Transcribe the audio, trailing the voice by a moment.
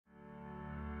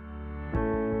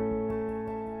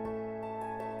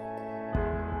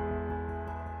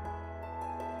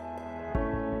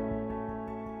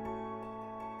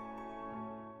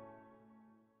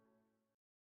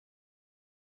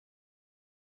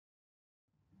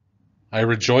I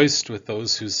rejoiced with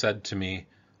those who said to me,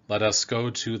 "Let us go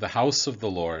to the house of the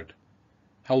Lord."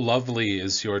 How lovely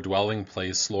is your dwelling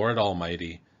place, Lord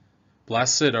Almighty!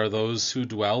 Blessed are those who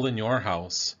dwell in your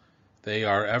house. They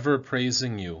are ever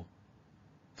praising you.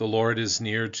 The Lord is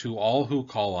near to all who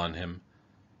call on him,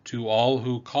 to all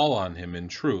who call on him in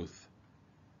truth.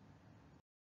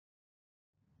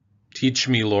 Teach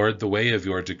me, Lord, the way of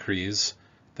your decrees,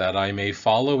 that I may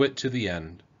follow it to the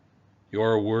end.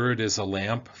 Your word is a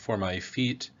lamp for my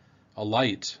feet, a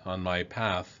light on my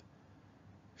path.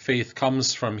 Faith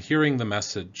comes from hearing the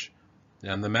message,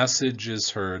 and the message is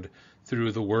heard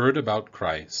through the word about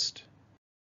Christ.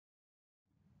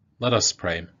 Let us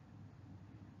pray.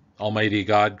 Almighty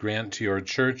God, grant to your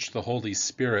church the Holy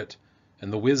Spirit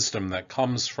and the wisdom that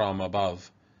comes from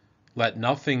above. Let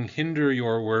nothing hinder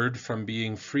your word from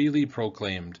being freely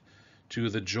proclaimed to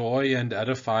the joy and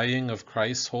edifying of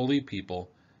Christ's holy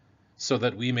people, so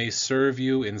that we may serve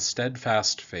you in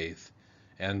steadfast faith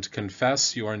and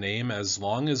confess your name as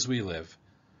long as we live.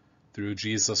 Through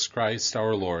Jesus Christ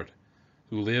our Lord,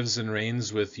 who lives and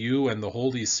reigns with you and the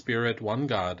Holy Spirit, one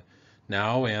God,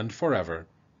 now and forever.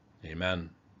 Amen.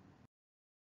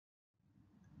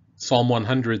 Psalm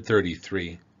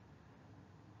 133.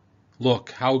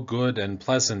 Look how good and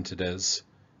pleasant it is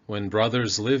when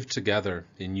brothers live together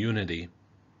in unity.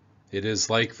 It is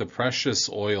like the precious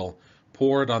oil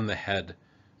poured on the head,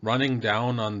 running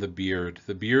down on the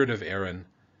beard of Aaron,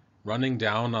 running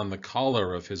down on the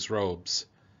collar of his robes.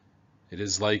 It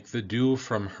is like the dew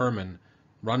from Hermon,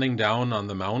 running down on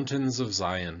the mountains of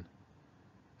Zion.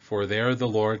 For there the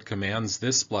Lord commands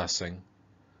this blessing,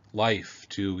 life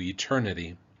to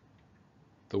eternity.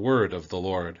 The word of the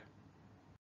Lord.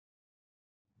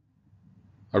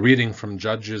 A reading from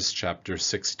Judges chapter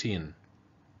 16.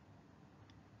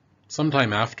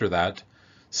 Sometime after that,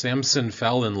 Samson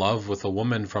fell in love with a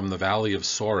woman from the valley of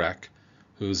Sorek,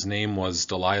 whose name was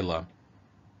Delilah.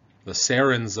 The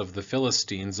Sarens of the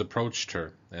Philistines approached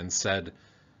her and said,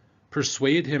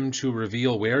 "Persuade him to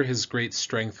reveal where his great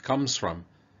strength comes from,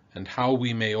 and how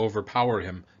we may overpower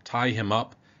him, tie him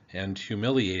up, and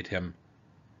humiliate him.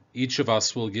 Each of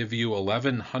us will give you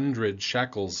 1,100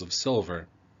 shekels of silver."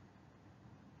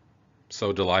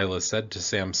 So Delilah said to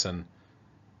Samson,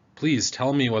 "Please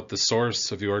tell me what the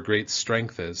source of your great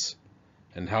strength is,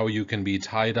 and how you can be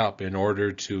tied up in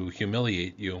order to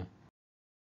humiliate you."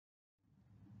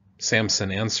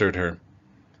 Samson answered her,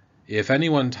 "If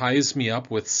anyone ties me up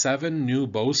with 7 new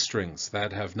bowstrings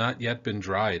that have not yet been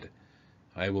dried,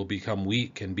 I will become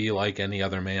weak and be like any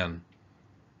other man."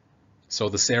 So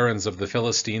the Sarens of the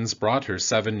Philistines brought her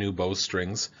 7 new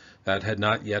bowstrings that had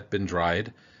not yet been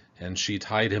dried, and she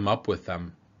tied him up with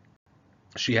them.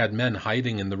 She had men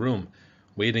hiding in the room,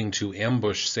 waiting to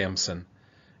ambush Samson,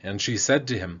 and she said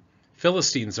to him,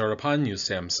 "Philistines are upon you,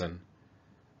 Samson."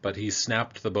 But he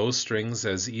snapped the bowstrings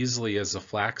as easily as a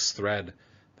flax thread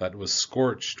that was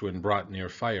scorched when brought near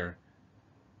fire.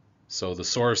 So the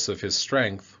source of his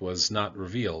strength was not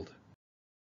revealed.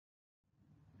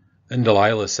 Then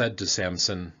Delilah said to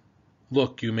Samson,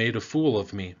 "Look, you made a fool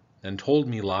of me and told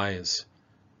me lies.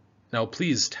 Now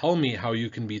please tell me how you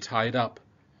can be tied up."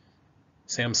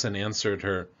 Samson answered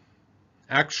her,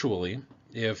 "Actually,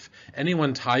 if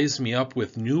anyone ties me up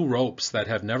with new ropes that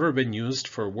have never been used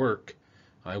for work,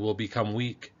 I will become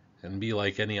weak and be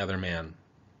like any other man."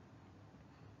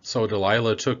 So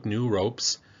Delilah took new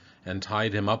ropes and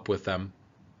tied him up with them.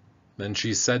 Then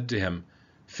she said to him,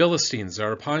 "Philistines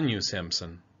are upon you,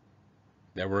 Samson."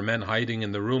 There were men hiding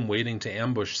in the room waiting to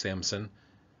ambush Samson,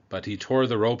 but he tore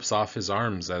the ropes off his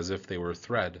arms as if they were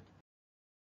thread.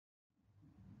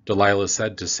 Delilah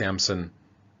said to Samson,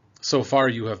 "So far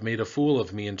you have made a fool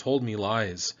of me and told me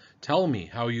lies. Tell me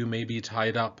how you may be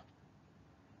tied up."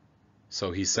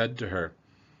 So he said to her,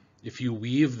 "If you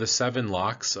weave the 7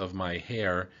 locks of my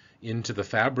hair into the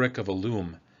fabric of a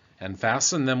loom and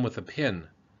fasten them with a pin,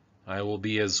 I will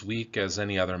be as weak as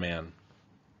any other man."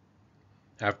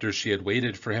 After she had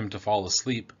waited for him to fall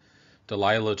asleep,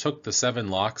 Delilah took the 7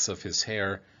 locks of his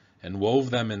hair and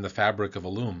wove them in the fabric of a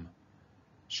loom.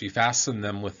 She fastened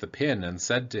them with the pin and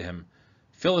said to him,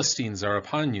 "Philistines are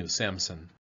upon you, Samson."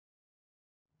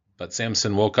 But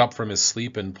Samson woke up from his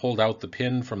sleep and pulled out the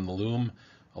pin from the loom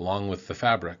along with the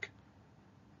fabric.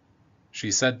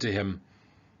 She said to him,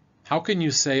 "How can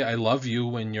you say I love you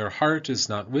when your heart is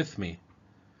not with me?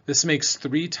 This makes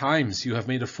 3 times you have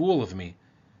made a fool of me,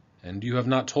 and you have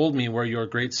not told me where your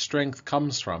great strength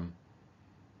comes from."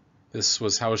 This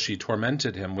was how she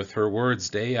tormented him with her words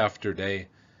day after day,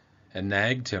 and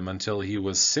nagged him until he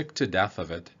was sick to death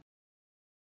of it.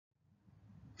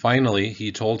 Finally,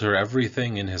 he told her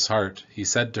everything in his heart. He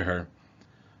said to her,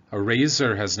 A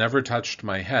razor has never touched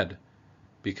my head,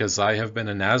 because I have been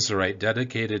a Nazirite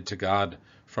dedicated to God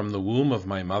from the womb of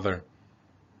my mother.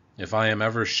 If I am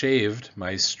ever shaved,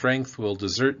 my strength will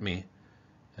desert me,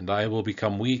 and I will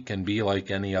become weak and be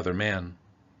like any other man."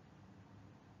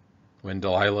 When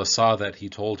Delilah saw that he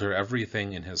told her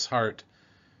everything in his heart,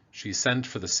 she sent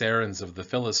for the Sarens of the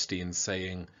Philistines,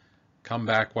 saying, "Come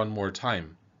back one more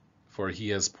time, for he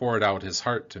has poured out his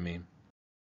heart to me."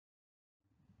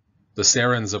 The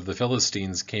Sarens of the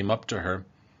Philistines came up to her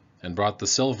and brought the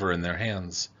silver in their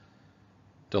hands.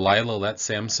 Delilah let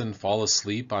Samson fall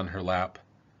asleep on her lap.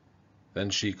 Then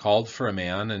she called for a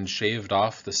man and shaved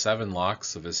off the 7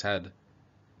 locks of his head.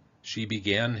 She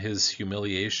began his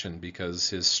humiliation because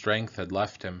his strength had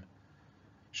left him.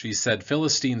 She said,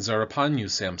 "Philistines are upon you,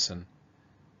 Samson."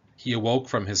 He awoke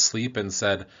from his sleep and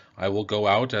said, "I will go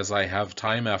out as I have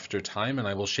time after time, and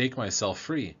I will shake myself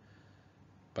free."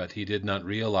 But he did not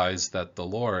realize that the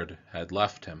Lord had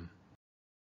left him.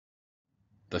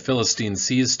 The Philistines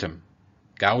seized him,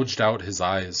 gouged out his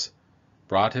eyes,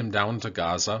 brought him down to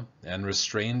Gaza, and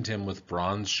restrained him with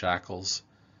bronze shackles.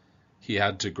 He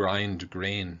had to grind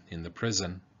grain in the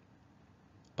prison.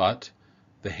 But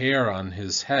the hair on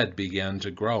his head began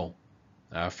to grow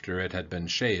after it had been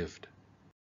shaved.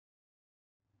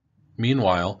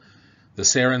 Meanwhile, the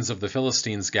Sarens of the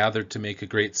Philistines gathered to make a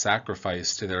great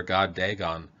sacrifice to their god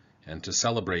Dagon and to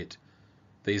celebrate.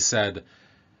 They said,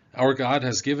 "Our God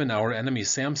has given our enemy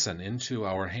Samson into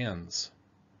our hands."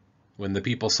 When the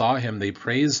people saw him, they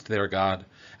praised their God.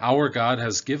 "Our God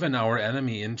has given our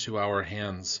enemy into our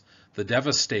hands, the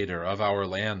devastator of our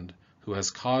land, who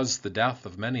has caused the death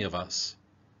of many of us."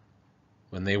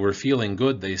 When they were feeling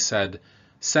good, they said,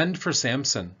 "Send for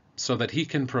Samson, so that he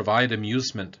can provide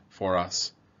amusement for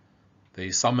us."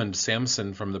 They summoned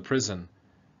Samson from the prison,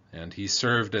 and he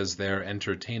served as their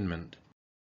entertainment.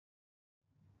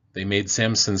 They made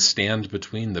Samson stand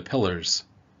between the pillars.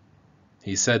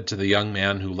 He said to the young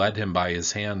man who led him by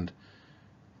his hand,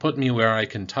 "Put me where I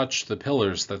can touch the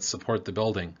pillars that support the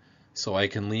building, so I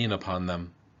can lean upon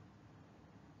them."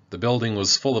 The building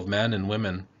was full of men and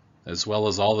women, as well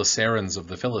as all the Sarens of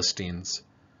the Philistines.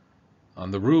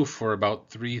 On the roof were about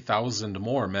 3,000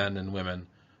 more men and women,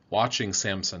 watching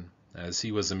Samson as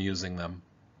he was amusing them.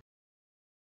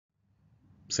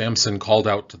 Samson called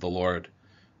out to the Lord.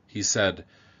 He said,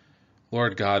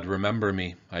 "Lord God, remember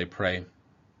me, I pray.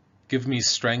 Give me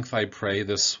strength, I pray,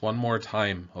 this one more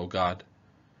time, O God.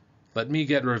 Let me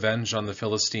get revenge on the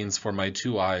Philistines for my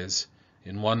 2 eyes,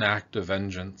 in one act of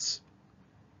vengeance."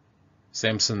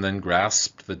 Samson then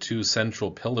grasped the 2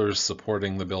 central pillars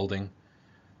supporting the building.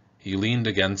 He leaned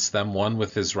against them, one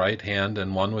with his right hand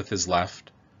and one with his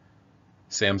left.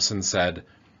 Samson said,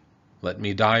 "Let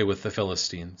me die with the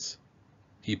Philistines."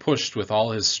 He pushed with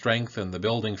all his strength, and the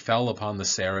building fell upon the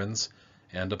Sarens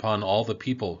and upon all the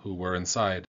people who were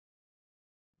inside.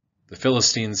 The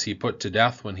Philistines he put to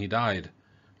death when he died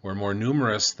were more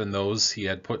numerous than those he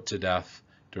had put to death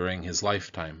during his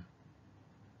lifetime.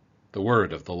 The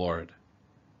word of the Lord.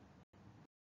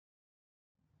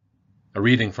 A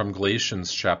reading from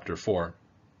Galatians chapter 4.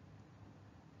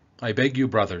 I beg you,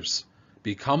 brothers,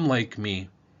 become like me,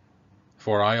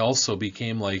 for I also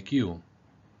became like you.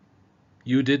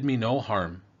 You did me no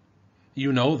harm.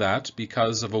 You know that,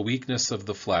 because of a weakness of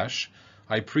the flesh,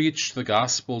 I preached the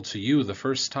gospel to you the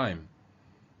first time,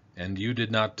 and you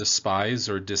did not despise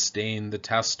or disdain the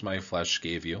test my flesh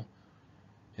gave you.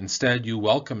 Instead, you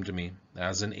welcomed me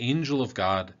as an angel of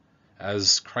God,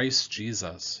 as Christ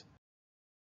Jesus.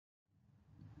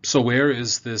 So where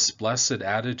is this blessed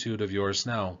attitude of yours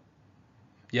now?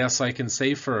 Yes, I can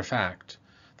say for a fact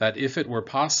that if it were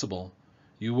possible,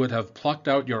 you would have plucked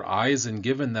out your eyes and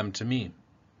given them to me.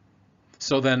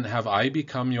 So then, have I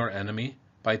become your enemy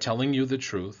by telling you the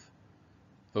truth?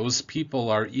 Those people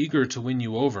are eager to win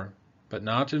you over, but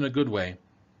not in a good way.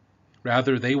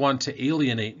 Rather, they want to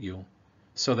alienate you,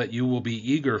 so that you will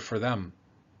be eager for them.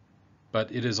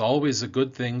 But it is always a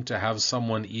good thing to have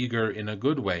someone eager in a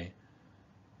good way,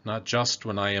 not just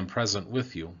when I am present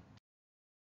with you.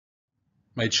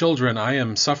 My children, I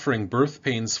am suffering birth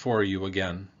pains for you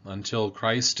again, until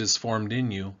Christ is formed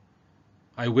in you.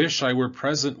 I wish I were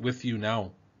present with you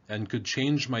now, and could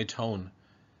change my tone,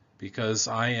 because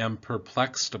I am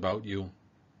perplexed about you.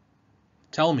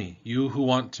 Tell me, you who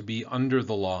want to be under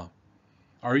the law,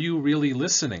 are you really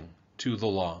listening to the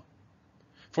law?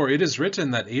 For it is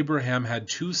written that Abraham had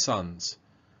 2 sons,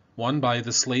 one by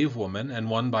the slave woman and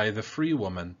one by the free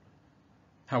woman.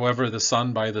 However, the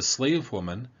son by the slave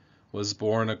woman was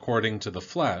born according to the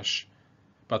flesh,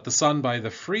 but the son by the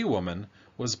free woman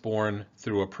was born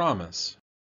through a promise.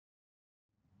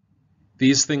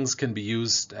 These things can be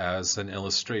used as an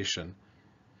illustration.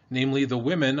 Namely, the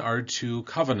women are two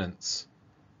covenants.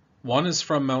 One is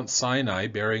from Mount Sinai,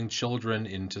 bearing children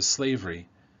into slavery.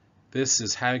 This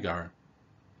is Hagar.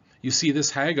 You see,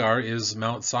 this Hagar is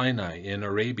Mount Sinai in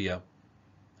Arabia,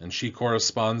 and she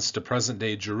corresponds to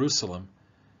present-day Jerusalem,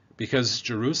 because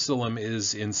Jerusalem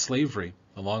is in slavery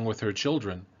along with her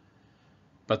children.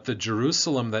 But the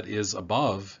Jerusalem that is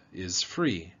above is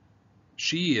free.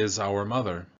 She is our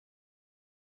mother.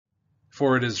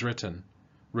 For it is written,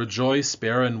 "Rejoice,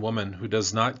 barren woman who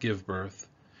does not give birth.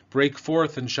 Break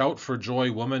forth and shout for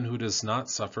joy, woman who does not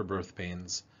suffer birth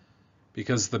pains.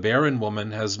 Because the barren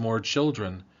woman has more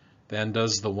children than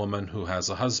does the woman who has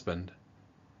a husband."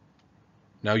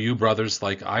 Now you, brothers,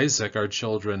 like Isaac, are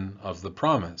children of the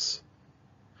promise.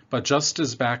 But just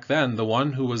as back then the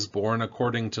one who was born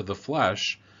according to the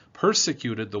flesh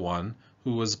persecuted the one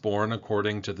who was born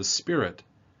according to the Spirit,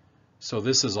 so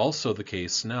this is also the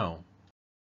case now.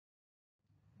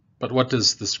 But what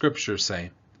does the Scripture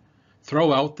say?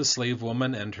 Throw out the slave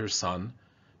woman and her son,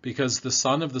 because the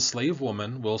son of the slave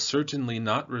woman will certainly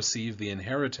not receive the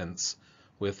inheritance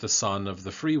with the son of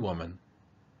the free woman.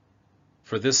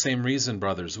 For this same reason,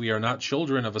 brothers, we are not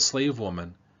children of a slave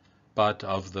woman, but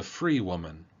of the free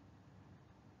woman.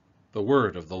 The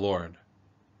word of the Lord.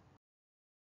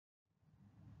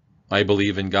 I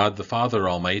believe in God the Father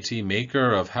Almighty,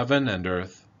 maker of heaven and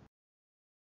earth.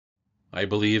 I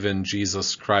believe in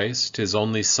Jesus Christ, his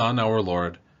only Son, our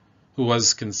Lord, who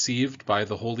was conceived by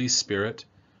the Holy Spirit,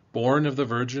 born of the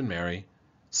Virgin Mary,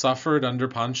 suffered under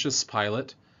Pontius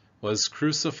Pilate, was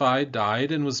crucified,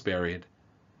 died, and was buried.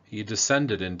 He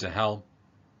descended into hell.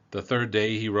 The third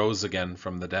day he rose again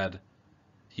from the dead.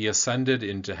 He ascended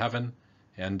into heaven,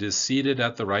 and is seated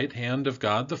at the right hand of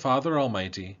God the Father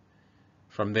Almighty.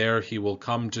 From there he will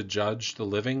come to judge the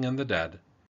living and the dead.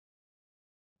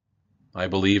 I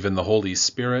believe in the Holy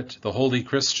Spirit, the holy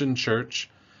Christian Church,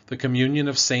 the communion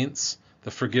of saints,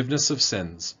 the forgiveness of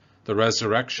sins, the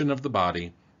resurrection of the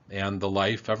body, and the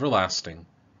life everlasting.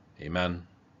 Amen.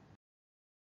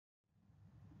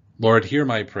 Lord, hear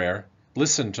my prayer.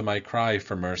 Listen to my cry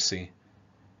for mercy.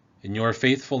 In your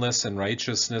faithfulness and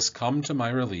righteousness, come to my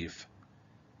relief.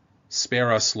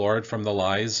 Spare us, Lord, from the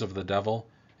lies of the devil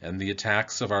and the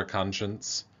attacks of our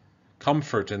conscience.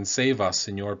 Comfort and save us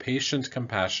in your patient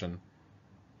compassion.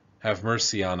 Have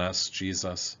mercy on us,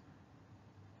 Jesus.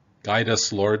 Guide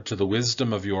us, Lord, to the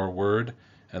wisdom of your word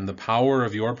and the power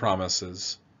of your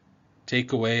promises.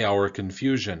 Take away our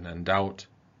confusion and doubt.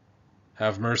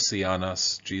 Have mercy on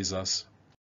us, Jesus.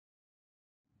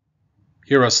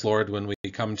 Hear us, Lord, when we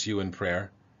come to you in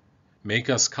prayer. Make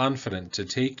us confident to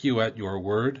take you at your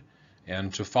word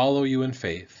and to follow you in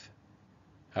faith.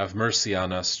 Have mercy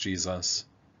on us, Jesus.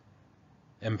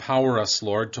 Empower us,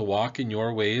 Lord, to walk in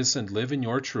your ways and live in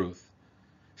your truth.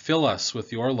 Fill us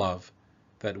with your love,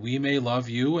 that we may love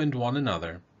you and one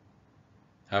another.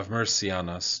 Have mercy on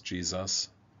us, Jesus.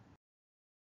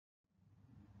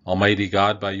 Almighty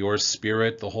God, by your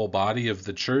Spirit, the whole body of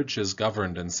the Church is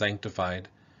governed and sanctified.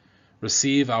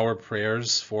 Receive our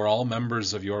prayers for all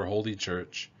members of your holy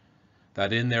Church,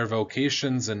 that in their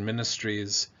vocations and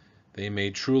ministries they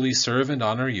may truly serve and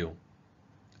honor you.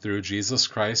 Through Jesus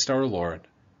Christ our Lord.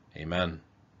 Amen.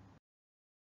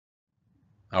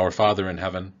 Our Father in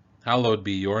heaven, hallowed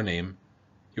be your name.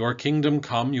 Your kingdom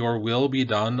come, your will be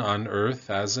done on earth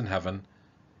as in heaven.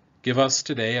 Give us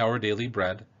today our daily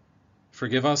bread.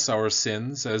 Forgive us our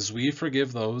sins as we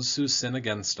forgive those who sin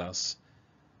against us.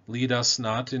 Lead us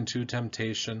not into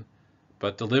temptation,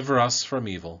 but deliver us from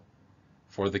evil.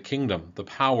 For the kingdom, the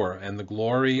power, and the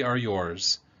glory are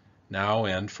yours, now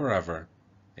and forever.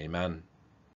 Amen.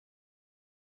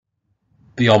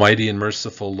 The Almighty and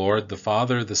merciful Lord, the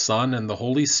Father, the Son, and the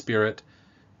Holy Spirit,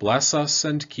 bless us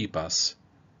and keep us.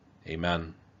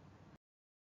 Amen.